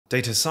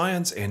Data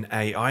science and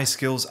AI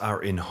skills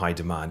are in high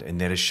demand,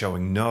 and that is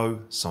showing no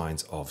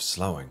signs of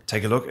slowing.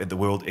 Take a look at the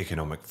World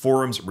Economic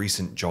Forum's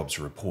recent jobs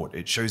report.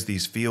 It shows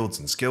these fields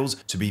and skills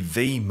to be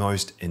the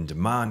most in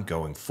demand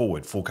going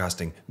forward,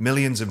 forecasting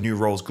millions of new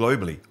roles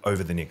globally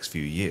over the next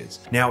few years.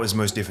 Now is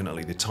most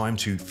definitely the time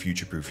to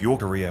future-proof your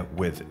career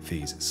with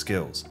these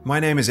skills. My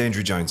name is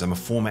Andrew Jones. I'm a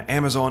former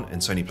Amazon and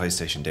Sony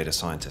PlayStation data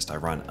scientist. I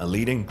run a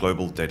leading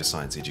global data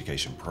science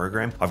education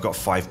program. I've got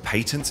 5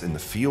 patents in the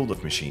field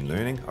of machine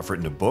learning. I've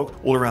written a book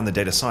all around the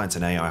data science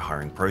and AI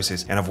hiring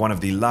process, and I've one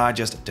of the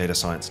largest data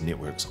science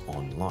networks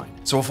online.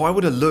 So if I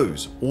were to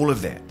lose all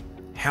of that,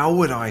 how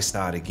would I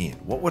start again?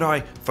 What would I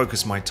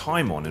focus my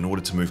time on in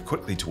order to move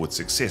quickly towards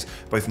success,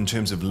 both in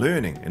terms of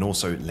learning and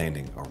also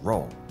landing a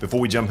role? Before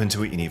we jump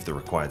into any of the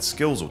required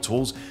skills or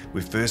tools, we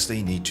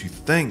firstly need to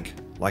think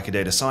like a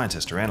data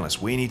scientist or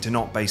analyst. We need to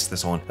not base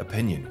this on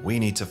opinion. We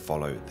need to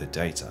follow the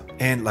data.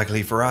 And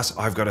luckily for us,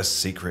 I've got a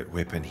secret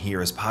weapon here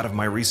as part of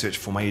my research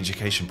for my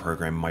education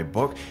program, my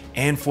book,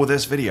 and for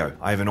this video.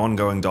 I have an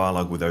ongoing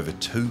dialogue with over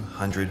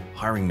 200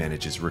 hiring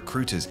managers,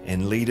 recruiters,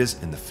 and leaders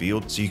in the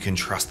field, so you can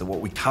trust that what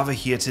we cover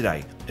here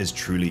today is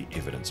truly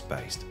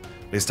evidence-based.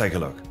 Let's take a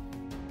look.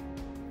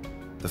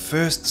 The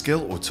first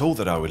skill or tool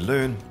that I would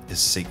learn is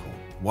SQL.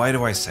 Why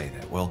do I say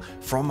that? Well,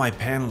 from my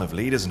panel of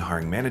leaders and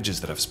hiring managers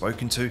that I've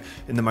spoken to,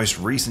 in the most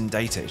recent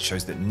data, it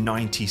shows that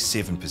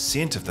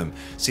 97% of them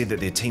said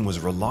that their team was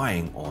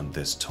relying on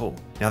this tool.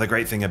 Now, the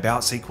great thing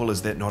about SQL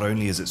is that not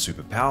only is it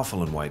super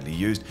powerful and widely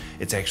used,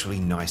 it's actually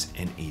nice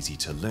and easy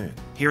to learn.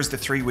 Here's the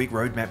 3-week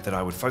roadmap that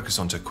I would focus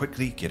on to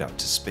quickly get up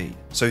to speed.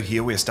 So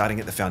here we're starting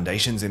at the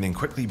foundations and then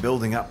quickly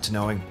building up to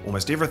knowing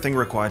almost everything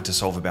required to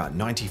solve about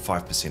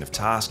 95% of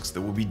tasks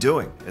that we'll be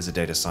doing as a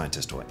data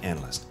scientist or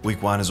analyst.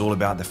 Week 1 is all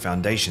about the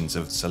foundation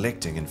of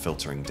selecting and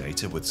filtering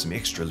data with some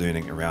extra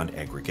learning around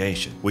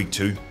aggregation. Week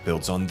 2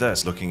 builds on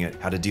this, looking at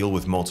how to deal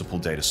with multiple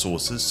data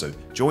sources, so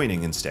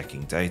joining and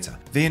stacking data.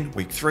 Then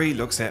week 3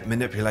 looks at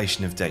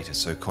manipulation of data,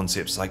 so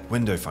concepts like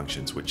window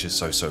functions, which is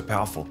so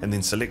powerful, and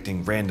then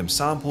selecting random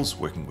samples,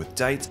 working with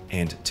date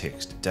and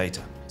text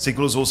data.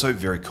 SQL is also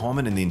very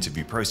common in the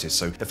interview process,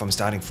 so if I'm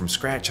starting from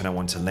scratch and I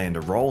want to land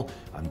a role,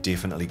 I'm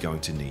definitely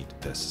going to need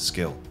this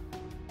skill.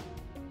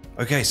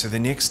 Okay, so the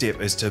next step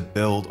is to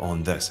build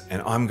on this,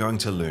 and I'm going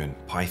to learn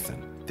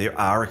Python. There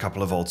are a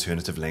couple of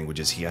alternative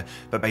languages here,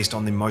 but based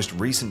on the most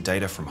recent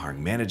data from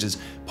hiring managers,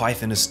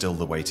 Python is still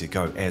the way to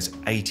go, as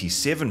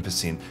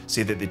 87%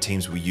 said that their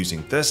teams were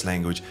using this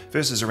language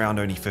versus around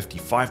only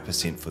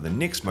 55% for the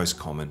next most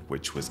common,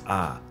 which was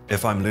R.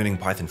 If I'm learning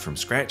Python from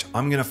scratch,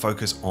 I'm going to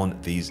focus on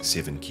these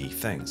 7 key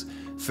things.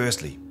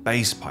 Firstly,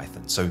 base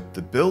Python, so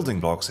the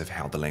building blocks of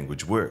how the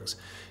language works.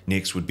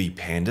 Next would be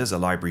pandas, a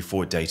library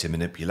for data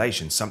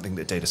manipulation, something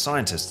that data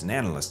scientists and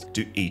analysts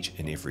do each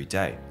and every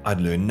day. I'd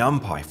learn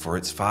NumPy for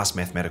its fast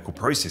mathematical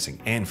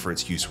processing and for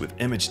its use with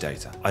image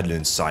data. I'd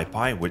learn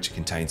SciPy, which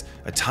contains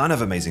a ton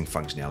of amazing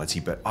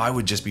functionality, but I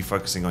would just be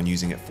focusing on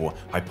using it for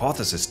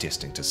hypothesis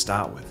testing to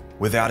start with.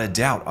 Without a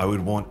doubt, I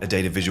would want a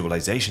data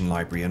visualization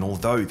library, and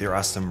although there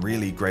are some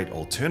really great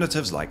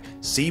alternatives like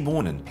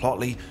Seaborn and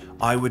Plotly,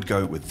 I would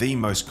go with the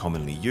most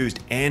commonly used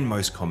and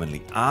most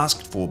commonly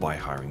asked for by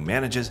hiring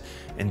managers,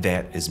 and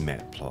that is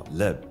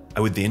Matplotlib.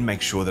 I would then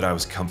make sure that I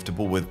was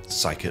comfortable with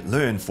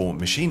scikit-learn for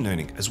machine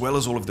learning, as well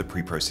as all of the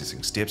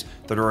pre-processing steps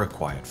that are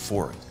required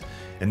for it.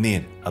 And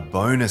then a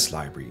bonus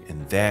library,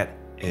 and that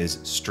is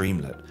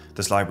Streamlit.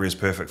 This library is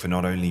perfect for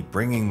not only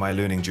bringing my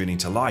learning journey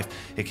to life,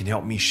 it can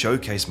help me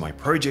showcase my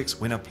projects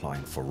when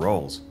applying for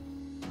roles.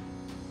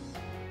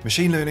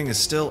 Machine learning is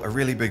still a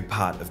really big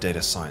part of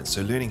data science,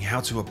 so learning how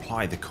to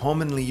apply the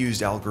commonly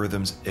used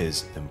algorithms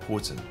is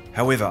important.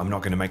 However, I'm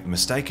not going to make the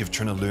mistake of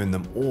trying to learn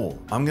them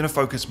all. I'm going to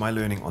focus my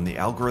learning on the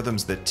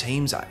algorithms that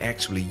teams are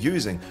actually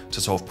using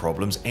to solve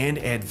problems and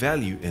add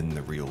value in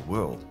the real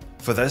world.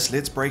 For this,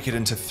 let's break it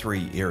into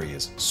 3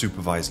 areas: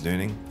 supervised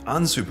learning,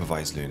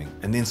 unsupervised learning,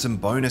 and then some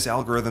bonus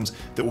algorithms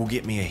that will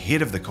get me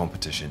ahead of the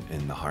competition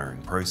in the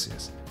hiring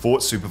process.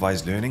 For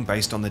supervised learning,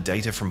 based on the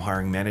data from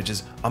hiring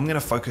managers, I'm going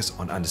to focus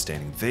on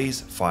understanding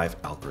these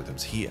 5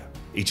 algorithms here.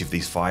 Each of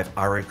these 5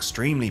 are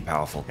extremely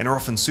powerful and are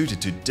often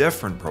suited to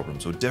different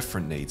problems or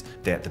different needs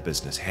that the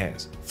business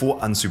has. For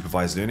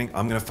unsupervised learning,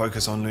 I'm going to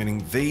focus on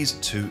learning these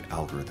 2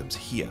 algorithms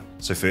here.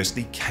 So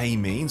firstly,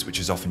 k-means, which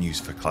is often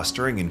used for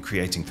clustering and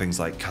creating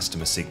things like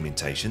customer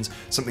segmentations,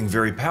 something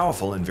very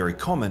powerful and very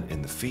common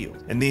in the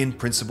field. And then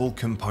principal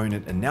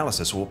component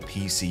analysis, or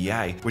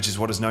PCA, which is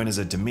what is known as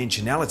a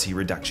dimensionality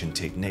reduction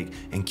technique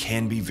and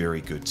can be very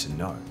good to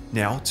know.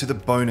 Now to the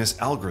bonus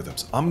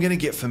algorithms. I'm going to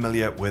get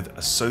familiar with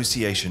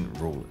association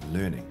rule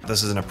learning.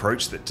 This is an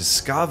approach that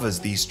discovers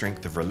the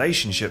strength of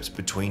relationships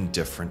between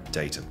different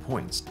data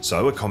points.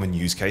 So a common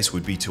use case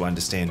would be to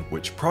understand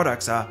which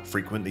products are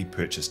frequently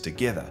purchased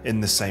together, in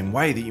the same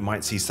way that you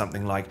might see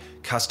something like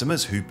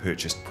customers who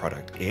purchased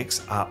product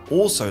X are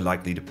also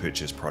likely to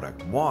purchase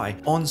product Y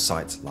on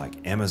sites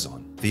like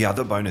Amazon. The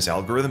other bonus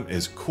algorithm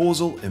is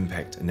causal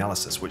impact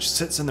analysis, which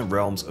sits in the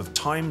realms of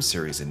time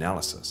series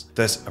analysis.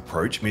 This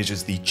approach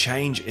measures the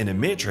change in a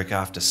metric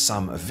after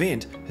some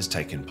event has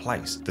taken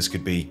place. This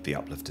could be the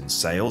uplift in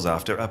sales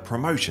after a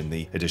promotion,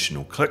 the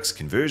additional clicks,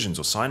 conversions,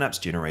 or signups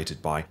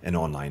generated by an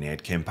online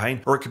ad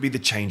campaign, or it could be the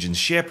change in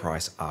share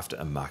price after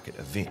a market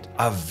event.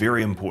 A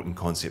very important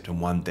concept, and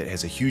one that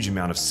has a huge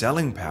amount of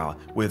selling power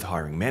with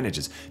hiring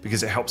managers,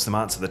 because it helps them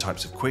answer the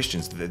types of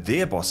questions that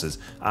their bosses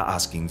are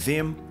asking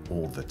them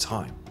all the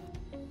time.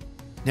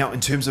 Now,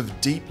 in terms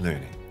of deep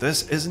learning,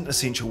 this isn't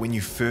essential when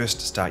you first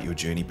start your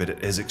journey, but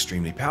it is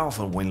extremely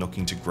powerful when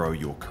looking to grow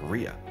your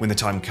career. When the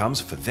time comes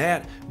for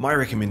that, my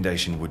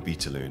recommendation would be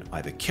to learn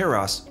either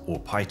Keras or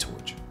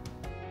PyTorch.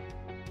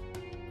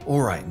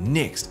 Alright,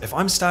 next, if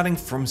I'm starting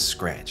from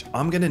scratch,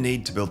 I'm going to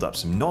need to build up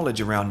some knowledge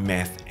around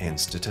math and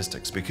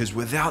statistics, because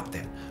without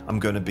that, I'm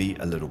going to be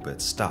a little bit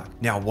stuck.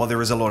 Now, while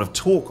there is a lot of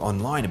talk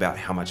online about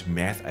how much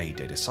math a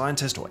data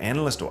scientist or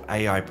analyst or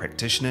AI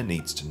practitioner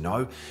needs to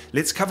know,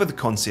 let's cover the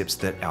concepts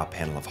that our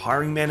panel of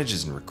hiring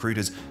managers and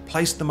recruiters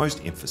place the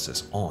most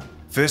emphasis on.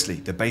 Firstly,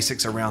 the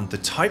basics around the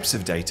types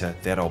of data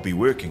that I'll be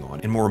working on,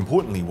 and more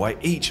importantly, why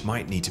each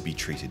might need to be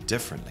treated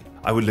differently.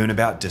 I would learn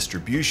about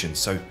distribution,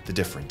 so the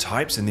different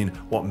types, and then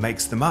what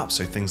makes them up,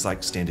 so things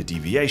like standard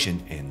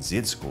deviation and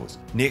z-scores.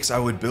 Next, I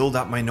would build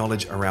up my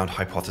knowledge around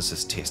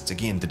hypothesis tests,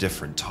 again, the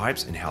different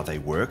types and how they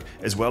work,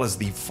 as well as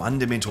the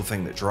fundamental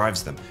thing that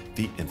drives them,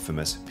 the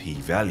infamous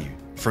p-value.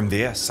 From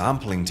there,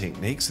 sampling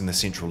techniques and the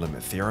central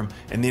limit theorem,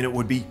 and then it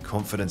would be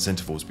confidence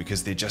intervals,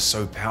 because they're just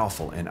so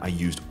powerful and are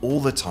used all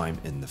the time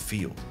in the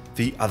field.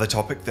 The other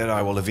topic that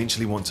I will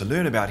eventually want to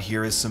learn about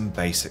here is some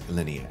basic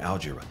linear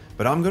algebra,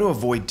 but I'm going to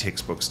avoid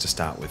textbooks to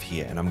start with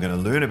here, and I'm going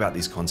to learn about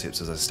these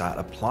concepts as I start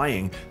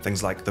applying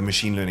things like the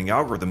machine learning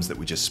algorithms that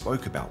we just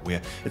spoke about,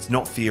 where it's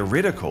not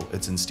theoretical,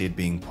 it's instead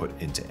being put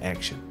into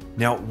action.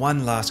 Now,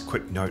 one last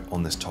quick note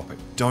on this topic.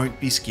 Don't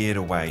be scared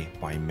away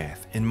by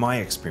math. In my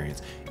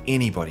experience,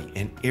 anybody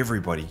and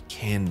everybody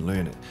can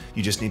learn it.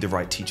 You just need the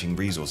right teaching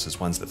resources,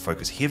 ones that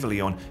focus heavily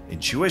on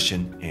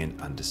intuition and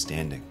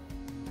understanding.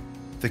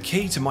 The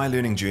key to my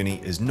learning journey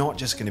is not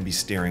just going to be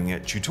staring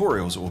at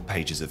tutorials or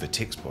pages of a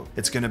textbook.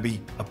 It's going to be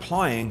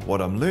applying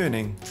what I'm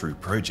learning through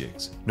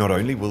projects. Not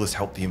only will this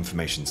help the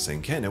information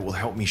sink in, it will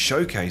help me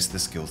showcase the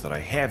skills that I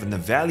have and the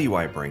value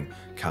I bring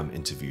come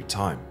interview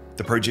time.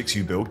 The projects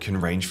you build can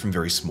range from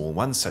very small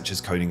ones, such as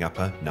coding up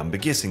a number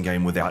guessing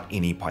game without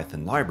any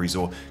Python libraries,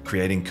 or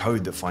creating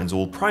code that finds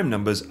all prime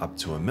numbers up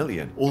to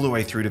 1,000,000, all the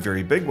way through to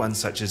very big ones,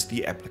 such as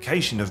the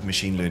application of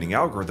machine learning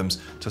algorithms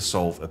to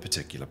solve a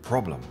particular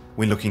problem.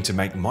 When looking to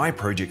make my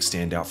project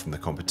stand out from the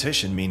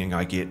competition, meaning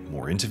I get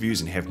more interviews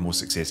and have more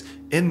success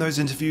in those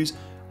interviews,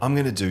 I'm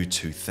going to do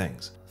two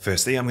things.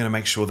 Firstly, I'm going to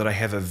make sure that I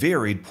have a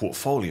varied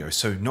portfolio,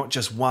 so not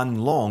just one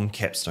long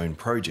capstone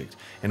project,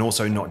 and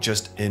also not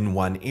just in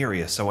one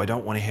area, so I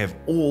don't want to have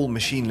all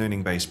machine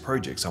learning based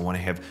projects. I want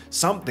to have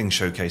something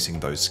showcasing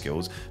those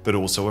skills, but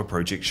also a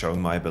project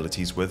showing my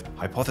abilities with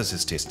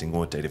hypothesis testing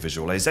or data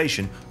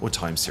visualization or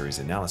time series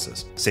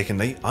analysis.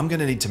 Secondly, I'm going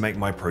to need to make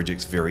my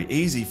projects very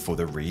easy for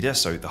the reader,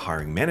 so the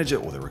hiring manager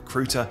or the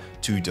recruiter,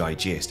 to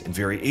digest, and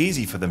very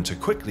easy for them to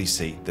quickly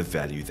see the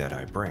value that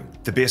I bring.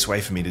 The best way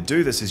for me to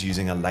do this is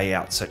using a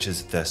layout such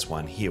as this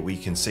one here, where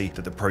you can see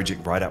that the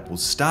project write-up will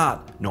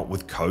start not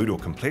with code or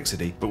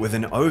complexity, but with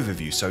an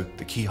overview, so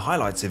the key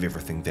highlights of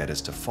everything that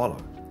is to follow.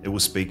 It will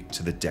speak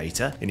to the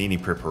data and any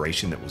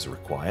preparation that was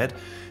required,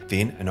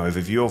 then an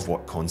overview of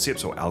what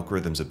concepts or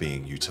algorithms are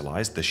being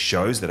utilized. This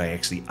shows that I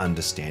actually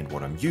understand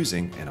what I'm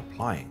using and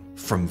applying.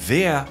 From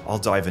there, I'll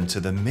dive into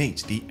the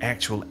meat, the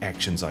actual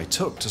actions I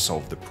took to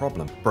solve the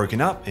problem,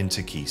 broken up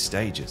into key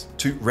stages.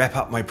 To wrap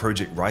up my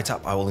project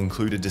write-up, I will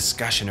include a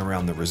discussion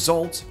around the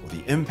results or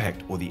the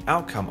impact or the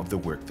outcome of the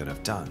work that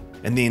I've done.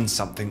 And then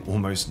something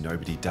almost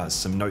nobody does,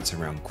 some notes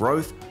around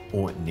growth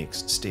or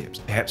next steps.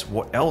 Perhaps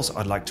what else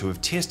I'd like to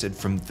have tested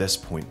from this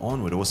point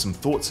onward, or some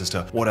thoughts as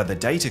to what other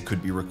data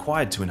could be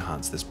required to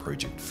enhance this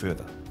project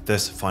further.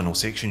 This final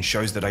section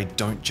shows that I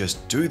don't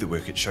just do the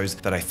work, it shows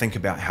that I think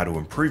about how to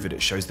improve it.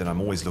 It shows that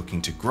I'm always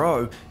looking to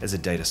grow as a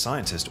data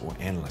scientist or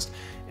analyst.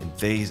 And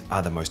these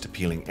are the most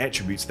appealing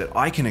attributes that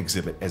I can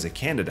exhibit as a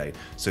candidate,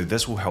 so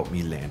this will help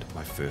me land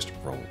my first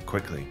role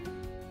quickly.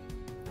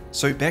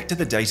 So back to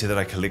the data that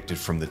I collected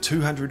from the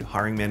 200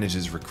 hiring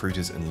managers,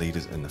 recruiters, and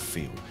leaders in the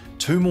field.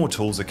 Two more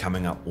tools are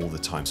coming up all the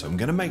time, so I'm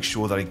going to make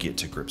sure that I get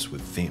to grips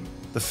with them.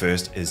 The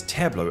first is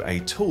Tableau,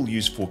 a tool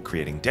used for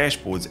creating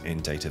dashboards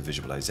and data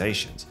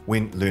visualizations.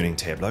 When learning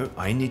Tableau,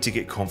 I need to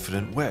get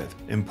confident with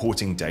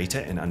importing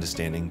data and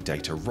understanding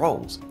data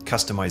roles,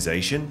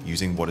 customization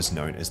using what is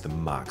known as the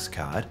marks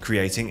card,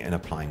 creating and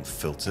applying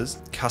filters,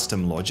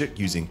 custom logic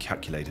using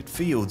calculated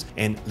fields,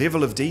 and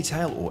level of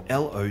detail or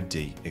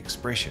LOD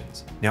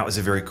expressions. Now, as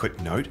a very quick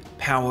note,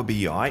 Power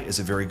BI is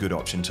a very good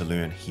option to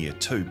learn here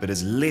too, but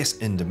is less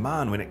in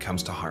demand when it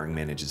comes to hiring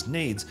managers'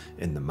 needs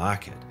in the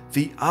market.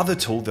 The other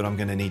tool that I'm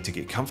going to need to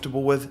get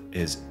comfortable with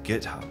is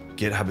GitHub.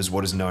 GitHub is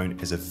what is known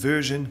as a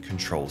version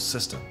control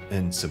system.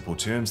 In simple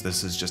terms,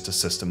 this is just a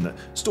system that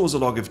stores a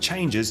log of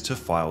changes to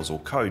files or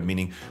code,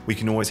 meaning we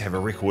can always have a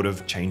record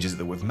of changes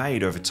that we've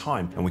made over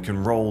time, and we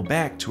can roll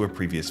back to a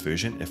previous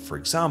version if, for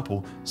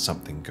example,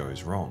 something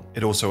goes wrong.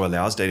 It also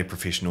allows data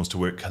professionals to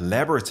work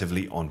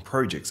collaboratively on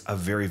projects, a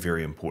very,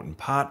 very important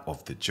part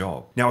of the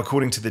job. Now,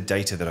 according to the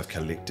data that I've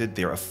collected,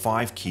 there are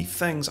 5 key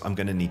things I'm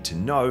going to need to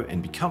know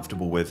and be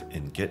comfortable with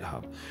in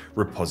GitHub: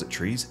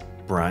 repositories,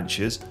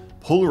 branches,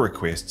 pull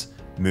requests,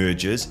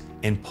 merges,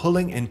 and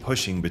pulling and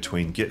pushing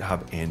between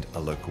GitHub and a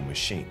local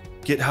machine.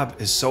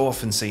 GitHub is so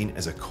often seen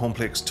as a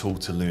complex tool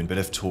to learn, but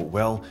if taught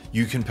well,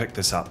 you can pick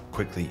this up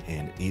quickly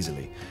and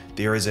easily.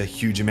 There is a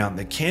huge amount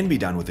that can be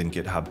done within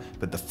GitHub,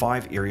 but the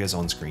 5 areas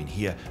on screen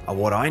here are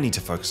what I need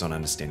to focus on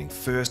understanding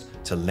first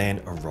to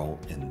land a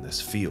role in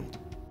this field.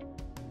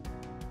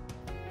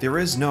 There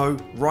is no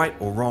right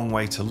or wrong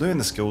way to learn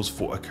the skills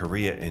for a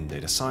career in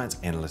data science,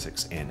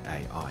 analytics, and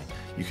AI.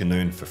 You can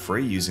learn for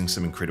free using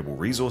some incredible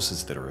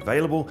resources that are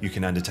available. You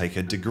can undertake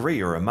a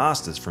degree or a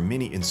master's from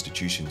many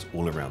institutions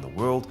all around the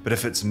world. But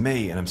if it's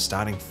me and I'm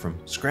starting from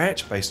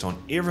scratch based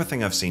on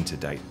everything I've seen to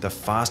date, the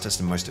fastest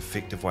and most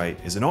effective way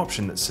is an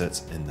option that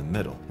sits in the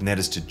middle, and that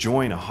is to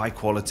join a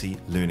high-quality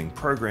learning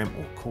program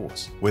or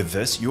course. With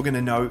this, you're going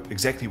to know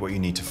exactly what you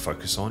need to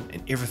focus on,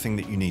 and everything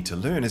that you need to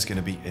learn is going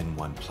to be in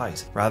one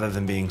place, rather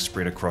than being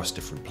spread across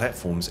different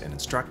platforms and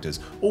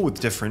instructors, all with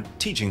different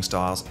teaching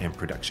styles and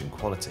production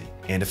quality.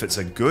 And if it's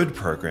a good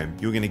program,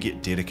 you're going to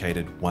get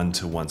dedicated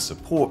one-to-one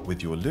support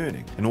with your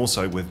learning and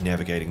also with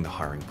navigating the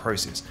hiring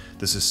process.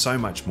 This is so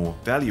much more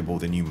valuable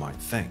than you might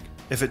think.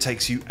 If it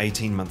takes you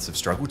 18 months of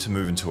struggle to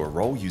move into a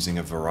role using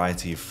a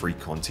variety of free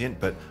content,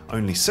 but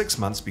only 6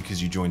 months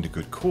because you joined a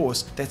good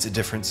course, that's a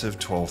difference of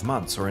 12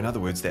 months, or in other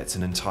words, that's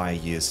an entire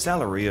year's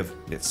salary of,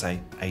 let's say,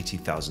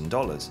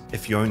 $80,000.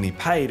 If you only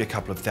paid a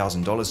couple of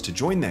 $1,000s to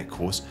join that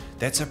course,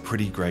 that's a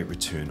pretty great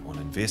return on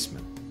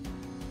investment.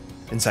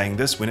 In saying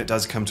this, when it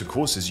does come to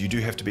courses, you do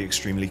have to be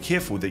extremely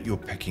careful that you're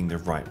picking the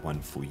right one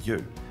for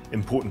you.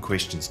 Important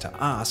questions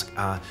to ask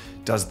are,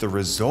 does the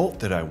result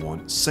that I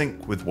want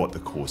sync with what the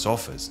course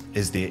offers?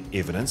 Is there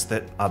evidence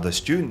that other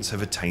students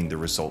have attained the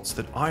results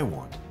that I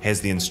want?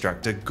 Has the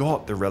instructor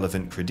got the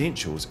relevant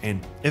credentials?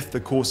 And if the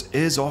course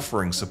is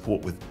offering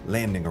support with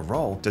landing a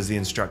role, does the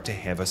instructor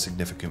have a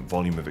significant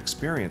volume of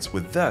experience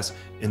with this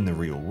in the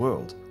real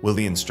world? Will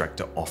the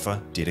instructor offer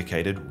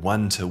dedicated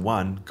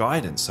one-to-one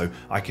guidance so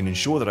I can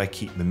ensure that I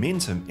keep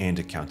momentum and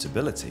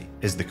accountability?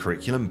 Is the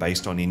curriculum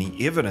based on any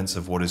evidence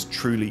of what is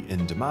truly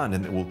in demand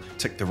and that will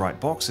tick the right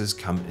boxes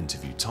come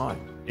interview time?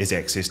 Is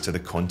access to the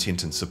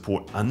content and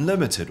support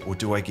unlimited, or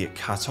do I get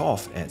cut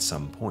off at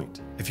some point?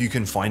 If you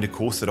can find a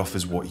course that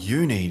offers what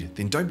you need,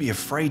 then don't be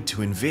afraid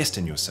to invest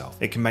in yourself.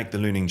 It can make the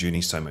learning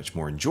journey so much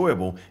more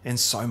enjoyable and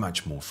so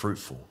much more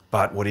fruitful.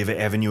 But whatever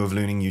avenue of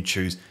learning you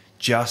choose,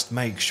 just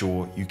make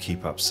sure you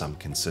keep up some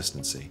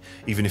consistency.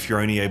 Even if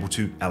you're only able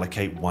to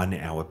allocate 1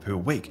 hour per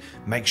week,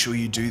 make sure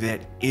you do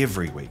that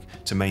every week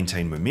to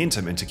maintain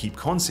momentum and to keep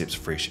concepts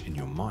fresh in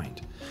your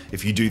mind.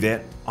 If you do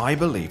that, I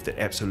believe that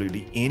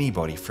absolutely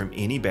anybody from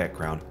any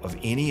background of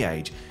any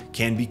age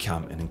can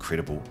become an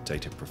incredible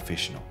data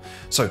professional.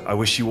 So I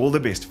wish you all the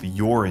best for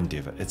your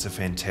endeavor. It's a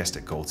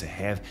fantastic goal to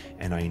have,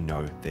 and I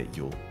know that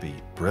you'll be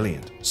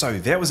brilliant. So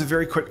that was a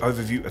very quick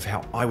overview of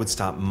how I would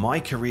start my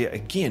career,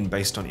 again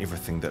based on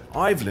everything that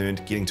I've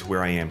learned getting to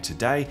where I am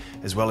today,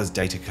 as well as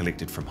data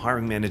collected from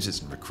hiring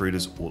managers and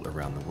recruiters all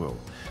around the world.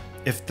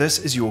 If this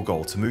is your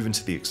goal to move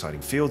into the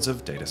exciting fields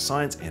of data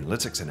science,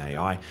 analytics, and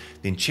AI,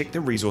 then check the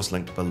resource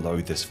linked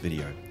below this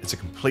video. It's a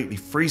completely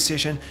free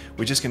session.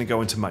 We're just going to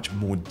go into much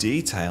more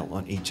detail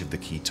on each of the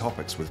key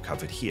topics we've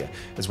covered here,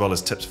 as well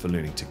as tips for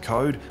learning to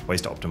code, ways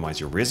to optimize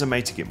your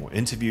resume to get more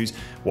interviews,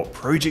 what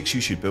projects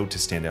you should build to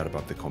stand out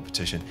above the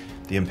competition,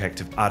 the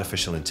impact of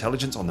artificial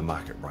intelligence on the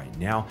market right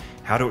now,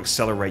 how to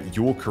accelerate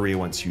your career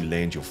once you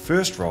land your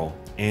first role,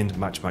 and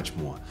much, much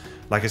more.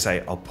 Like I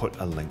say, I'll put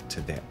a link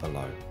to that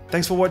below.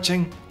 Thanks for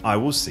watching. I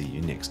will see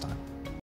you next time.